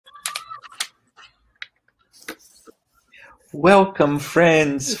Welcome,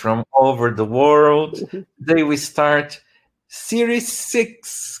 friends from all over the world. Today we start Series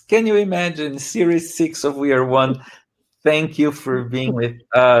 6. Can you imagine? Series 6 of We Are One. Thank you for being with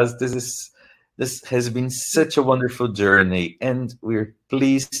us. This has been such a wonderful journey, and we're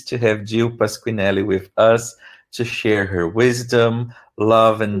pleased to have Jill Pasquinelli with us to share her wisdom,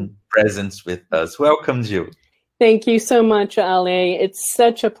 love, and presence with us. Welcome, Jill. Thank you so much, Ale. It's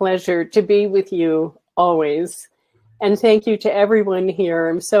such a pleasure to be with you always. And thank you to everyone here.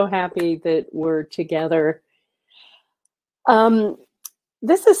 I'm so happy that we're together.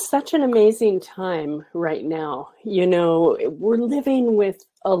 This is such an amazing time right now. You know, we're living with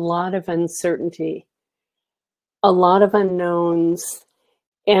a lot of uncertainty, a lot of unknowns,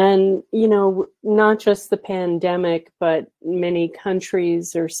 and, you know, not just the pandemic, but many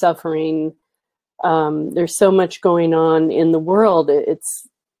countries are suffering. There's so much going on in the world.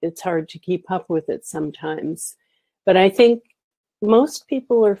 It's hard to keep up with it sometimes. But I think most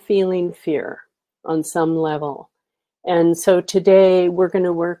people are feeling fear on some level. And so today we're going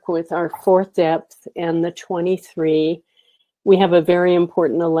to work with our fourth depth and the 23. We have a very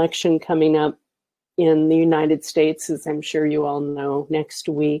important election coming up in the United States, as I'm sure you all know, next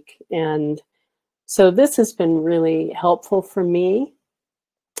week. And so this has been really helpful for me.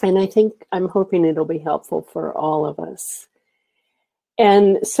 And I'm hoping it'll be helpful for all of us.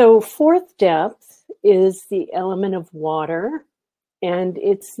 And so fourth depth is the element of water, and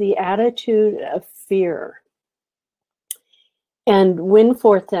it's the attitude of fear. And when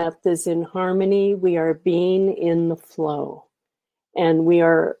fourth depth is in harmony, we are being in the flow, and we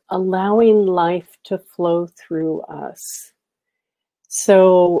are allowing life to flow through us.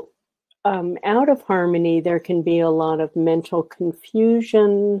 So out of harmony, there can be a lot of mental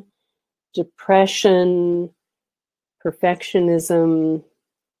confusion, depression, perfectionism.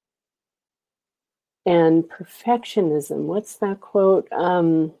 And perfectionism, what's that quote?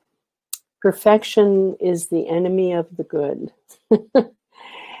 Perfection is the enemy of the good.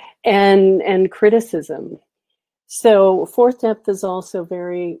 and criticism. So fourth depth is also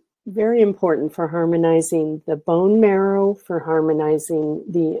very, very important for harmonizing the bone marrow, for harmonizing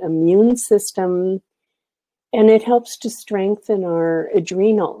the immune system, and it helps to strengthen our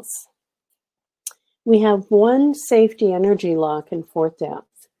adrenals. We have one safety energy lock in fourth depth.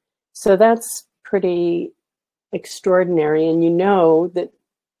 So that's pretty extraordinary. And you know that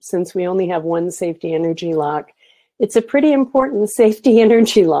since we only have one safety energy lock, it's a pretty important safety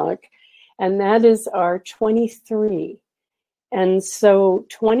energy lock. And that is our 23. And so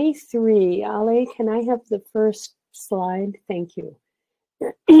 23, Ale, can I have the first slide? Thank you.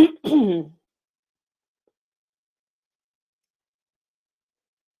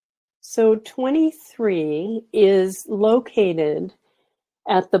 So 23 is located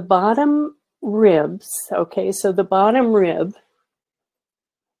at the bottom ribs. Okay, so the bottom rib,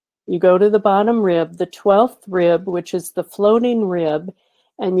 you go to the bottom rib, the 12th rib, which is the floating rib,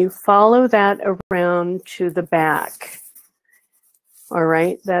 and you follow that around to the back. All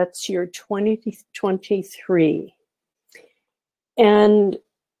right, that's your 23. And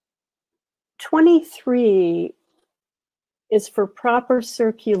 23 is for proper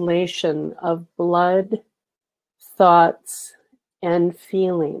circulation of blood, thoughts, and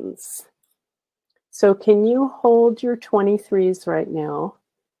feelings. So can you hold your 23s right now?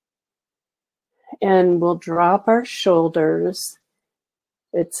 And we'll drop our shoulders.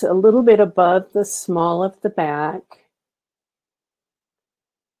 It's a little bit above the small of the back.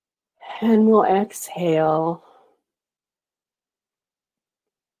 And we'll exhale.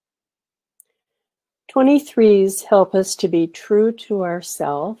 23s help us to be true to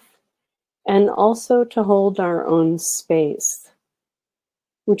ourselves and also to hold our own space,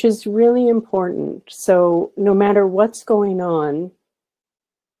 which is really important. So no matter what's going on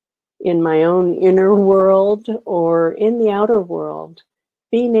in my own inner world or in the outer world,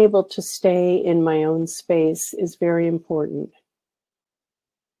 being able to stay in my own space is very important.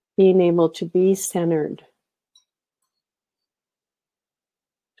 Being able to be centered.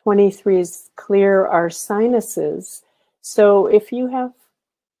 23s clear our sinuses. So if you have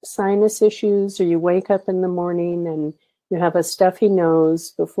sinus issues or you wake up in the morning and you have a stuffy nose,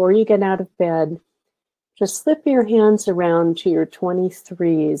 before you get out of bed, just slip your hands around to your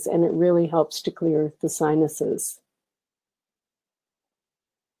 23s and it really helps to clear the sinuses.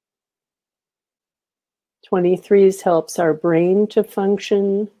 23s helps our brain to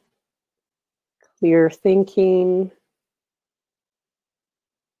function, clear thinking,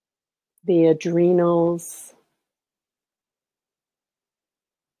 the adrenals.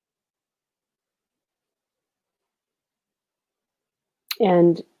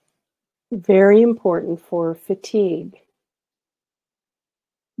 And very important for fatigue.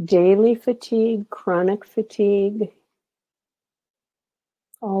 daily fatigue, chronic fatigue,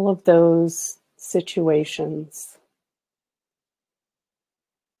 all of those situations.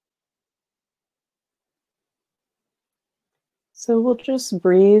 So we'll just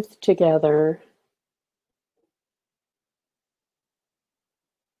breathe together.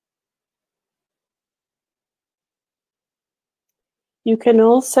 You can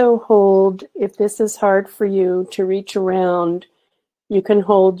also hold, if this is hard for you to reach around, you can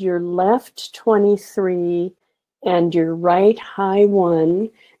hold your left 23 and your right high 1.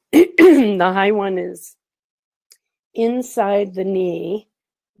 The high 1 is inside the knee.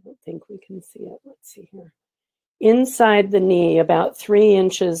 I don't think we can see it. Let's see here. Inside the knee, about 3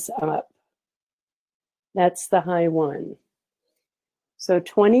 inches up. That's the high 1. So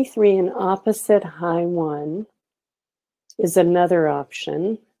 23 and opposite high 1 is another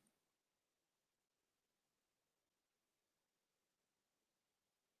option.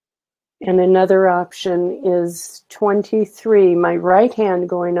 And another option is 23, my right hand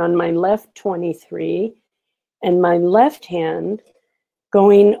going on my left 23, and my left hand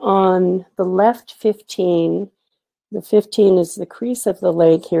going on the left 15. The 15 is the crease of the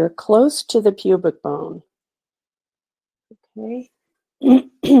leg here, close to the pubic bone. Okay.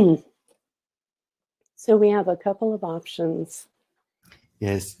 So we have a couple of options.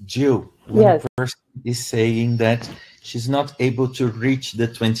 Yes, Jill, Yes. one person is saying that she's not able to reach the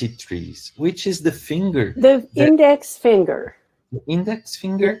 23s. Which is the finger? The index finger. The index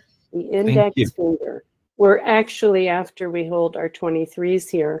finger? The index finger. We're actually, after we hold our 23s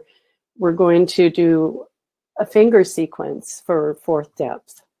here, we're going to do a finger sequence for 4th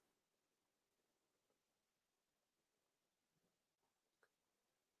depth.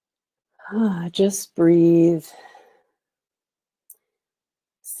 Just breathe.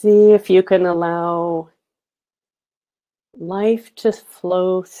 See if you can allow life to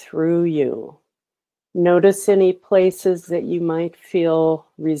flow through you. Notice any places that you might feel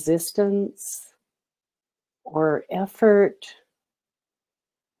resistance or effort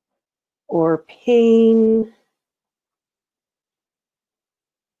or pain.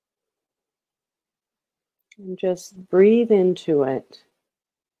 And just breathe into it.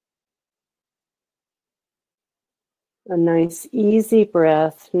 A nice, easy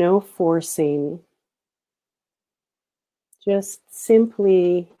breath, no forcing. Just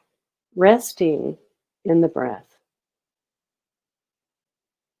simply resting in the breath.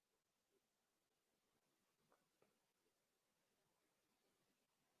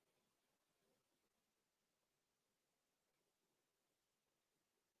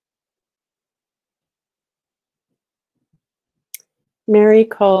 Mary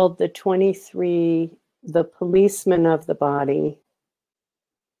called the 23 the policeman of the body,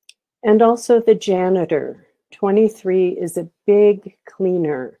 and also the janitor. 23 is a big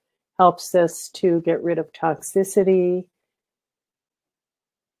cleaner, helps us to get rid of toxicity,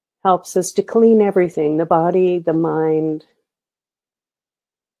 helps us to clean everything, the body, the mind.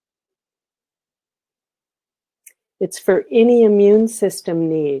 It's for any immune system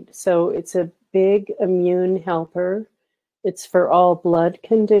need. So it's a big immune helper. It's for all blood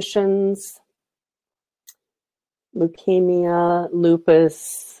conditions, leukemia,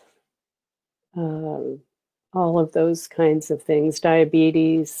 lupus, all of those kinds of things,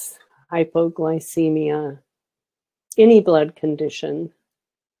 diabetes, hypoglycemia, any blood condition.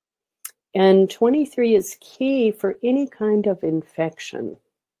 And 23 is key for any kind of infection.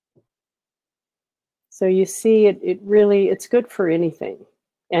 So you see, it's good for anything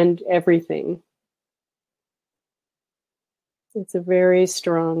and everything. It's a very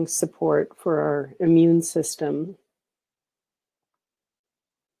strong support for our immune system.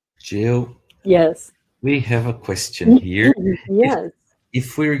 Jill? Yes. We have a question here. Yes.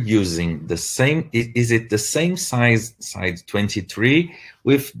 If we're using the same, is it the same side 23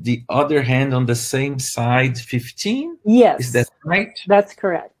 with the other hand on the same side 15? Yes. Is that right? That's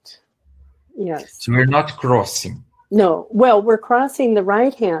correct. Yes. So we're not crossing. No. Well, we're crossing. The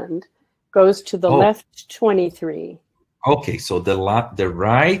right hand goes to the left 23. Okay, so the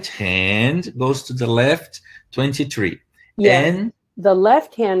right hand goes to the left 23. Yes. And the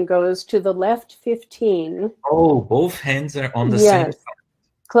left hand goes to the left 15. Oh, both hands are on the same side.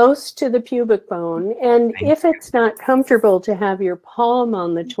 Close to the pubic bone. And if it's not comfortable to have your palm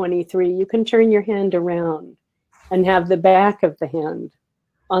on the 23, you can turn your hand around and have the back of the hand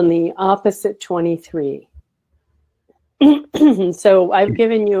on the opposite 23. So I've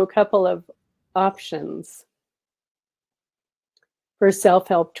given you a couple of options for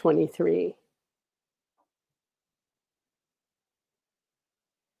self-help 23.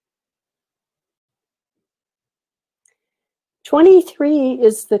 23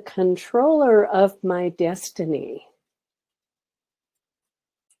 is the controller of my destiny.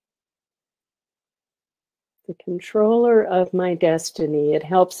 The controller of my destiny. It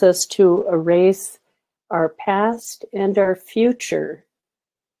helps us to erase our past and our future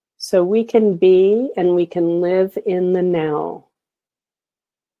so we can be and we can live in the now.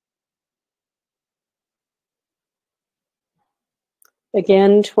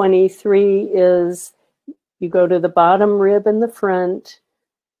 Again, 23 is, you go to the bottom rib in the front,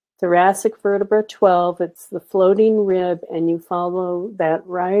 thoracic vertebra 12, it's the floating rib, and you follow that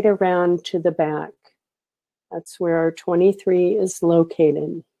right around to the back. That's where our 23 is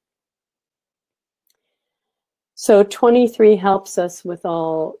located. So 23 helps us with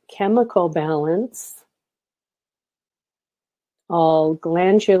all chemical balance, all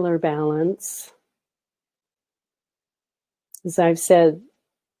glandular balance. As I've said,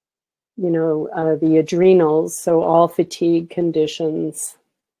 you know, the adrenals, so all fatigue conditions,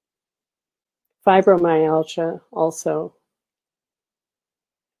 fibromyalgia also.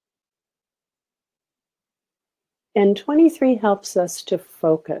 And 23 helps us to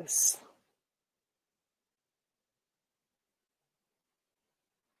focus.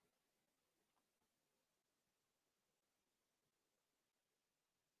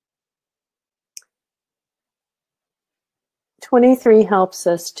 '23 helps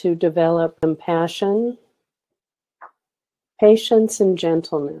us to develop compassion, patience, and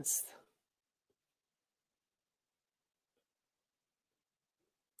gentleness.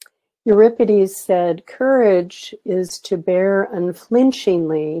 Euripides said, "Courage is to bear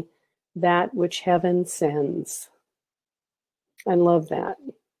unflinchingly that which heaven sends." I love that.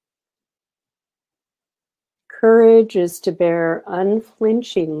 Courage is to bear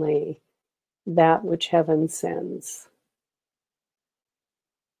unflinchingly that which heaven sends.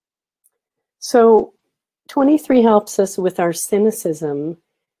 So 23 helps us with our cynicism,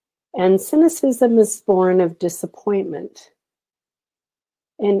 and cynicism is born of disappointment.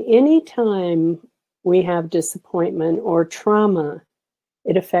 And any time we have disappointment or trauma,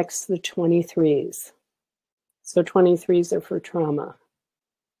 it affects the 23s. So 23s are for trauma.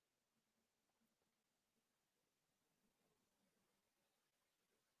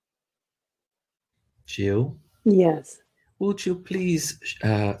 Jill? Yes. Would you please,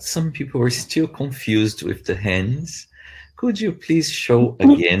 some people are still confused with the hands. Could you please show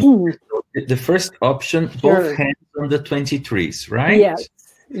again the first option, Sure. both hands on the 23s, right? Yes,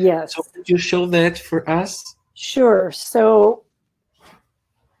 yes. So could you show that for us? Sure. So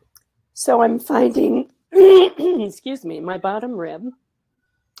I'm finding, excuse me, my bottom rib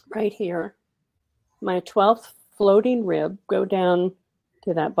right here, my 12th floating rib, go down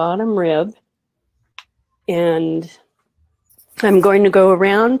to that bottom rib, and I'm going to go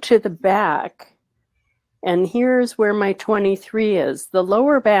around to the back, and here's where my 23 is. The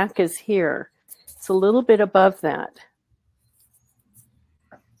lower back is here. It's a little bit above that.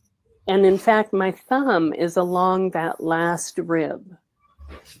 And in fact, my thumb is along that last rib.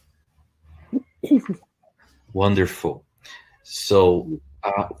 Wonderful. So,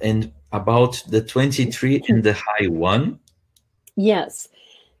 and about the 23 and the high one? Yes.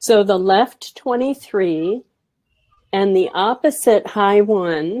 So the left 23 and the opposite high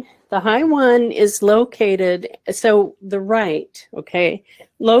one. The high one is located, so the right, okay,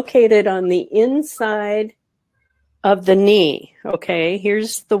 located on the inside of the knee, okay?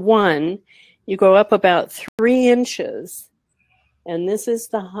 Here's the one. You go up about 3 inches, and this is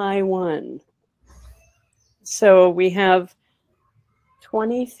the high one. So we have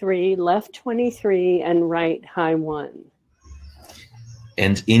 23, left 23, and right high one.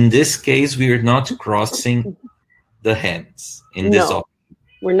 And in this case, we are not crossing the hands in this option.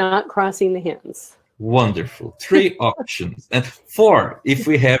 We're not crossing the hands. Wonderful. 3 options, and 4 if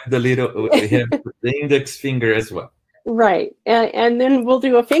we have the index finger as well. Right, and then we'll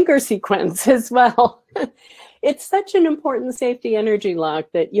do a finger sequence as well. It's such an important safety energy lock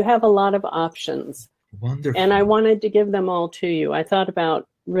that you have a lot of options. Wonderful. And I wanted to give them all to you. I thought about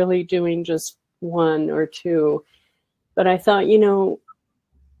really doing just 1 or 2, but I thought, you know,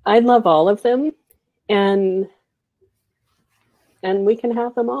 I love all of them, and we can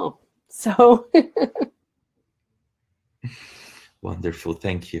have them all. So wonderful,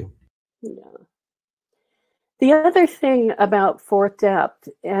 thank you. Yeah. The other thing about 4th depth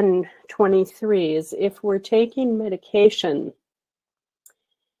and 23 is if we're taking medication,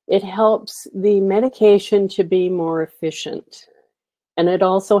 it helps the medication to be more efficient. And it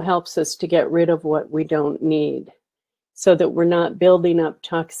also helps us to get rid of what we don't need so that we're not building up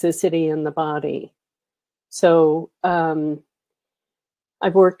toxicity in the body. So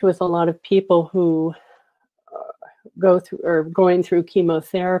I've worked with a lot of people who going through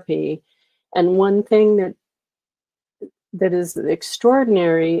chemotherapy. And one thing that is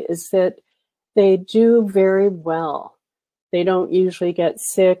extraordinary is that they do very well. They don't usually get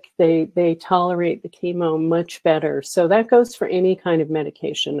sick. They tolerate the chemo much better. So that goes for any kind of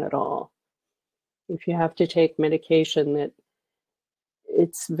medication at all. If you have to take medication,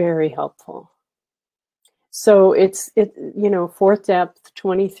 it's very helpful. So fourth depth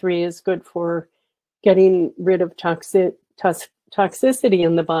 23 is good for getting rid of toxicity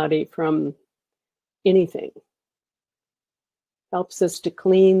in the body from anything. Helps us to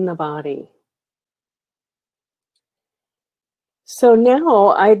clean the body. So now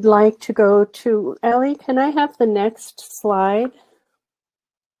I'd like to go to, Ellie, can I have the next slide?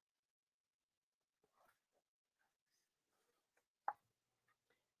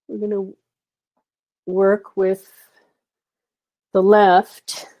 We're going to work with the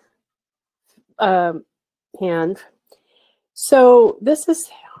left hand. So this is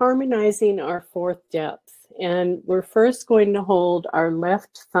harmonizing our fourth depth. And we're first going to hold our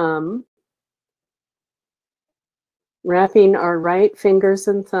left thumb, wrapping our right fingers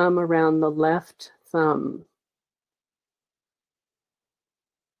and thumb around the left thumb.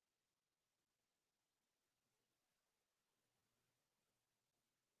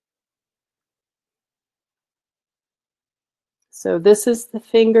 So this is the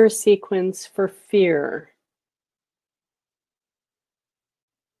finger sequence for fear.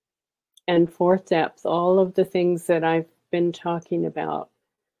 And fourth depth, all of the things that I've been talking about.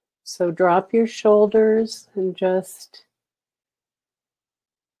 So drop your shoulders and just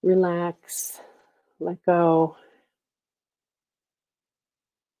relax, let go.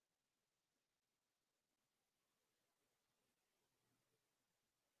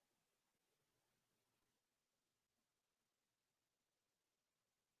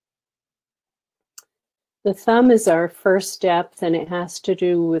 The thumb is our first depth, and it has to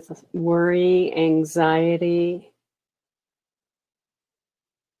do with worry, anxiety.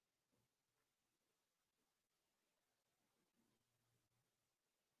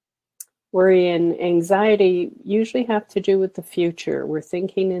 Worry and anxiety usually have to do with the future. We're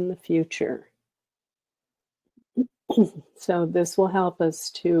thinking in the future. So this will help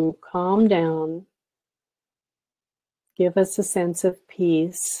us to calm down, give us a sense of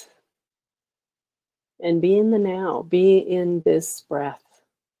peace, and be in the now, be in this breath.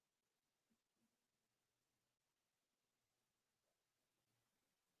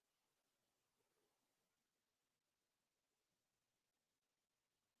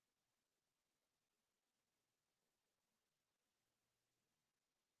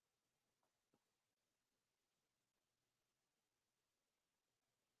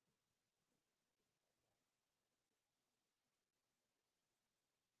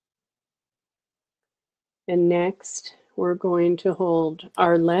 And next, we're going to hold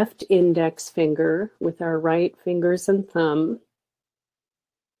our left index finger with our right fingers and thumb.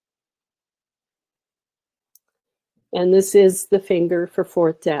 And this is the finger for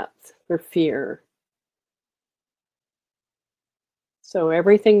fourth depth, for fear. So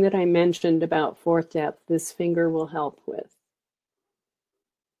everything that I mentioned about fourth depth, this finger will help with.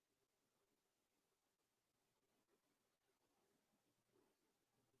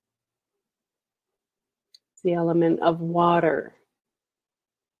 It's the element of water.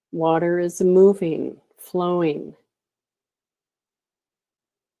 Water is moving, flowing.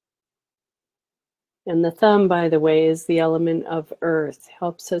 And the thumb, by the way, is the element of earth,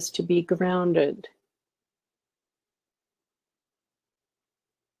 helps us to be grounded.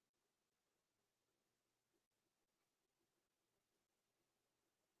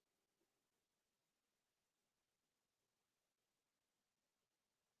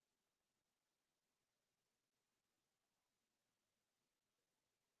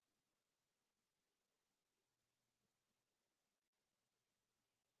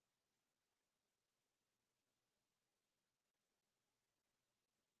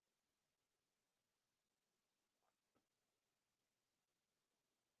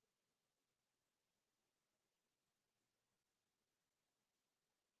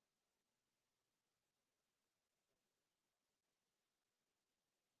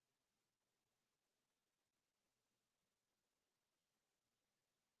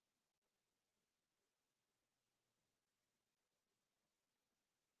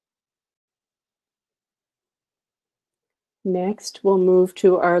 Next, we'll move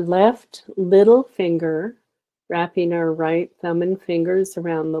to our left little finger, wrapping our right thumb and fingers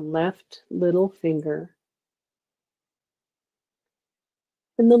around the left little finger.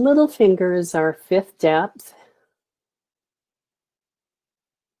 And the little finger is our fifth depth,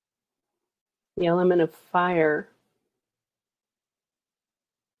 the element of fire.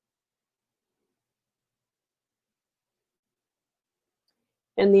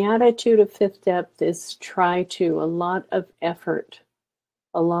 And the attitude of fifth depth is try to, a lot of effort,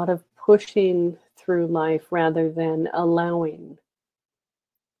 a lot of pushing through life rather than allowing.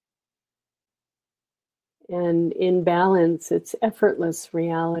 And in balance, it's effortless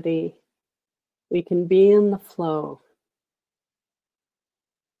reality. We can be in the flow.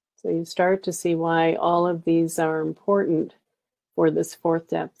 So you start to see why all of these are important for this fourth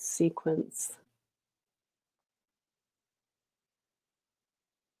depth sequence.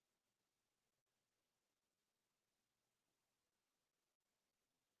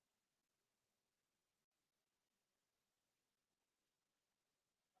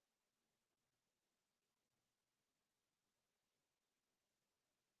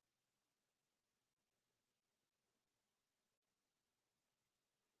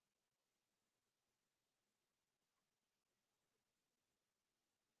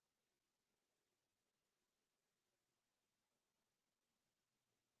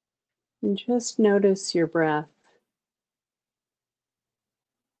 And just notice your breath.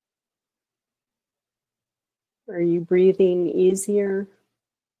 Are you breathing easier,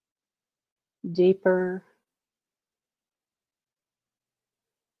 deeper?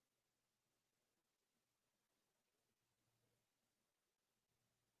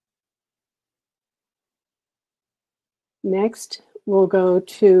 Next, we'll go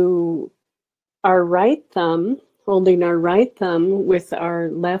to our right thumb, holding our right thumb with our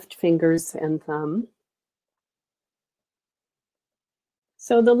left fingers and thumb.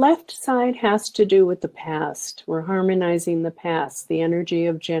 So the left side has to do with the past. We're harmonizing the past, the energy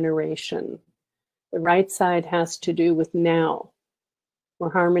of generation. The right side has to do with now.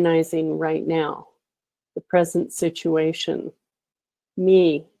 We're harmonizing right now, the present situation.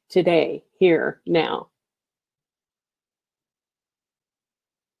 Me, today, here, now.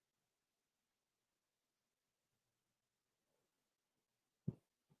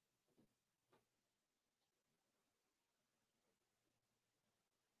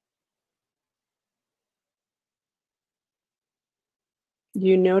 Do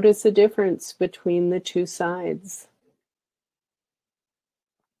you notice a difference between the two sides?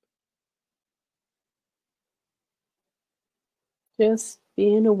 Just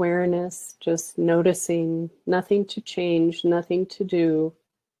be in awareness, just noticing, nothing to change, nothing to do,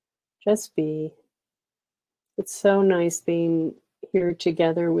 just be. It's so nice being here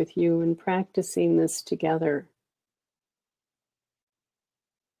together with you and practicing this together.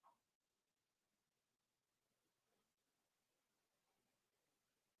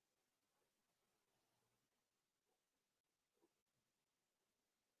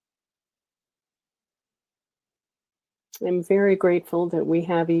 I'm very grateful that we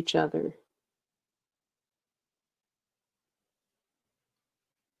have each other.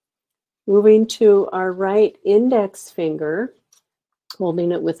 Moving to our right index finger,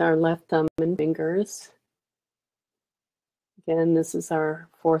 holding it with our left thumb and fingers. Again, this is our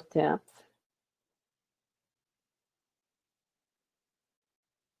fourth depth.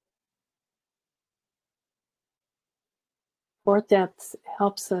 Fourth depth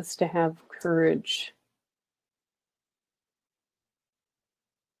helps us to have courage.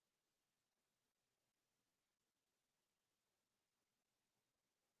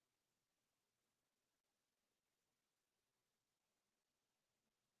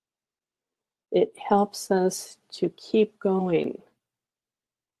 It helps us to keep going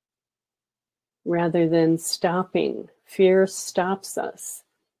rather than stopping. Fear stops us.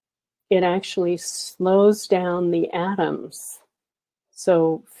 It actually slows down the atoms.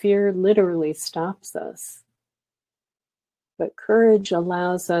 So fear literally stops us. But courage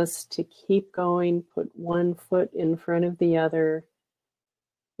allows us to keep going, put one foot in front of the other.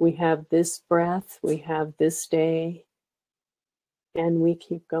 We have this breath, we have this day, and we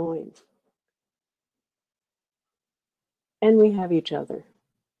keep going. And we have each other.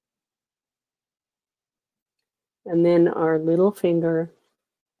 And then our little finger,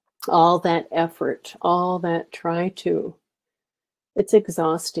 all that effort, all that try to, it's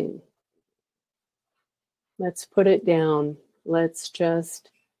exhausting. Let's put it down. Let's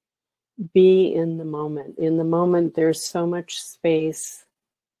just be in the moment. In the moment, there's so much space.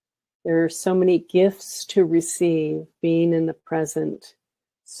 There are so many gifts to receive, being in the present.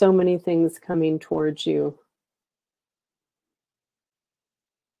 So many things coming towards you.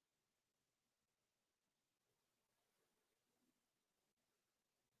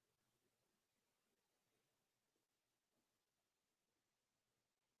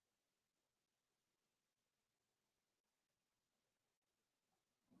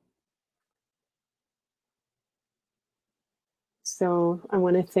 So I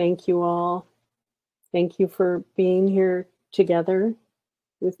want to thank you all. Thank you for being here together.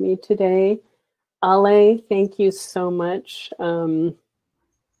 with me today. Ale, thank you so much.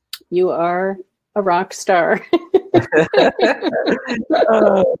 You are a rock star.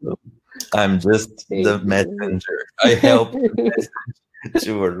 I'm just the messenger. I help the message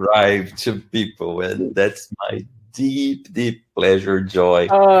to arrive to people, and that's my deep, deep pleasure, joy,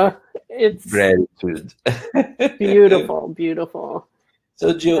 it's gratitude. beautiful, beautiful.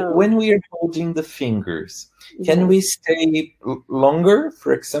 So, Jill, when we are holding the fingers, can we stay longer,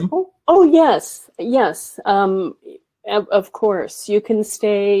 for example? Oh, yes, yes. Of course, you can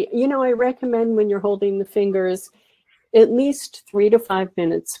stay. You know, I recommend when you're holding the fingers, at least 3 to 5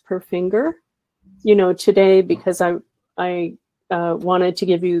 minutes per finger. You know, today, because I wanted to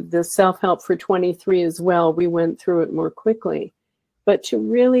give you the self-help for 23 as well, we went through it more quickly. But to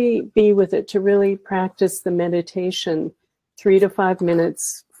really be with it, to really practice the meditation, 3 to 5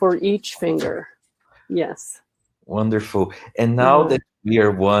 minutes for each finger. Yes. Wonderful. And now that we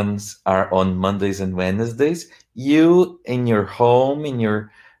are on Mondays and Wednesdays, you in your home, in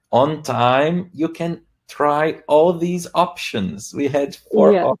your own time, you can try all these options. We had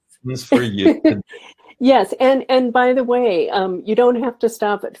 4 options for you. Yes, and by the way, you don't have to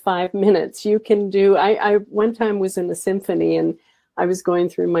stop at 5 minutes. You can do. I one time was in a symphony and I was going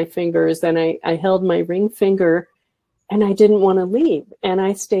through my fingers and I held my ring finger and I didn't want to leave, and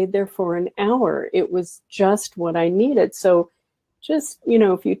I stayed there for an hour. It was just what I needed. So, just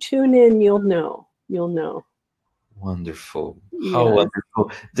if you tune in, you'll know. Wonderful. How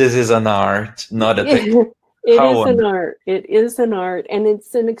wonderful! This is an art, not a technique. It is an art. It is an art, and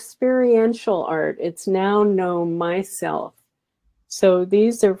it's an experiential art. It's now know myself. So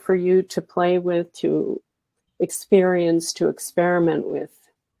these are for you to play with, to experience, to experiment with,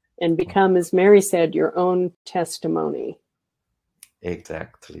 and become, as Mary said, your own testimony.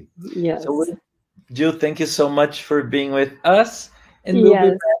 Exactly. Yes. So, Jill, thank you so much for being with us, and we'll be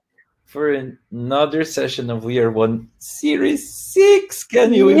back for another session of We Are One Series 6.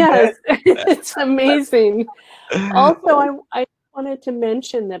 Can you imagine? It's amazing. Also, I wanted to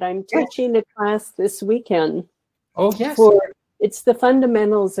mention that I'm teaching a class this weekend. Oh, yes. It's the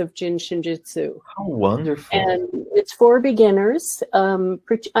fundamentals of Jin Shin Jyutsu. How wonderful. And it's for beginners.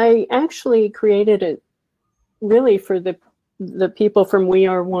 I actually created it really for the people from We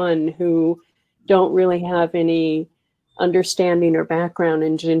Are One who don't really have any understanding or background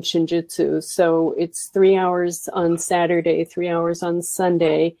in Jin Shin Jyutsu. So it's 3 hours on Saturday, 3 hours on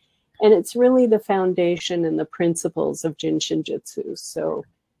Sunday, and it's really the foundation and the principles of Jin Shin Jyutsu. So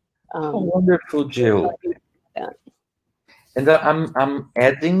how wonderful, Jill. And I'm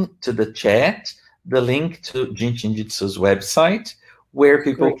adding to the chat the link to Jin Shin Jyutsu's website, where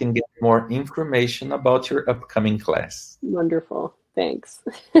people can get more information about your upcoming class. Wonderful. Thanks.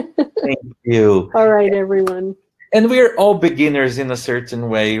 Thank you. All right, everyone. And we're all beginners in a certain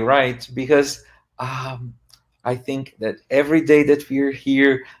way, right? Because I think that every day that we're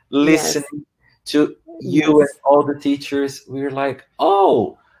here listening to you and all the teachers, we're like,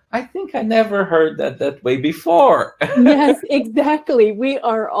 oh, I think I never heard that way before. Yes, exactly. We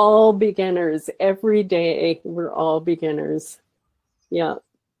are all beginners. Every day, we're all beginners. Yeah.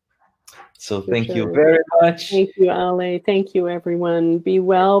 So thank you very much. Thank you, Ale. Thank you, everyone. Be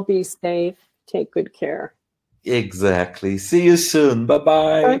well, be safe, take good care. Exactly. See you soon.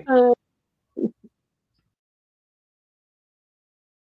 Bye-bye. Bye-bye.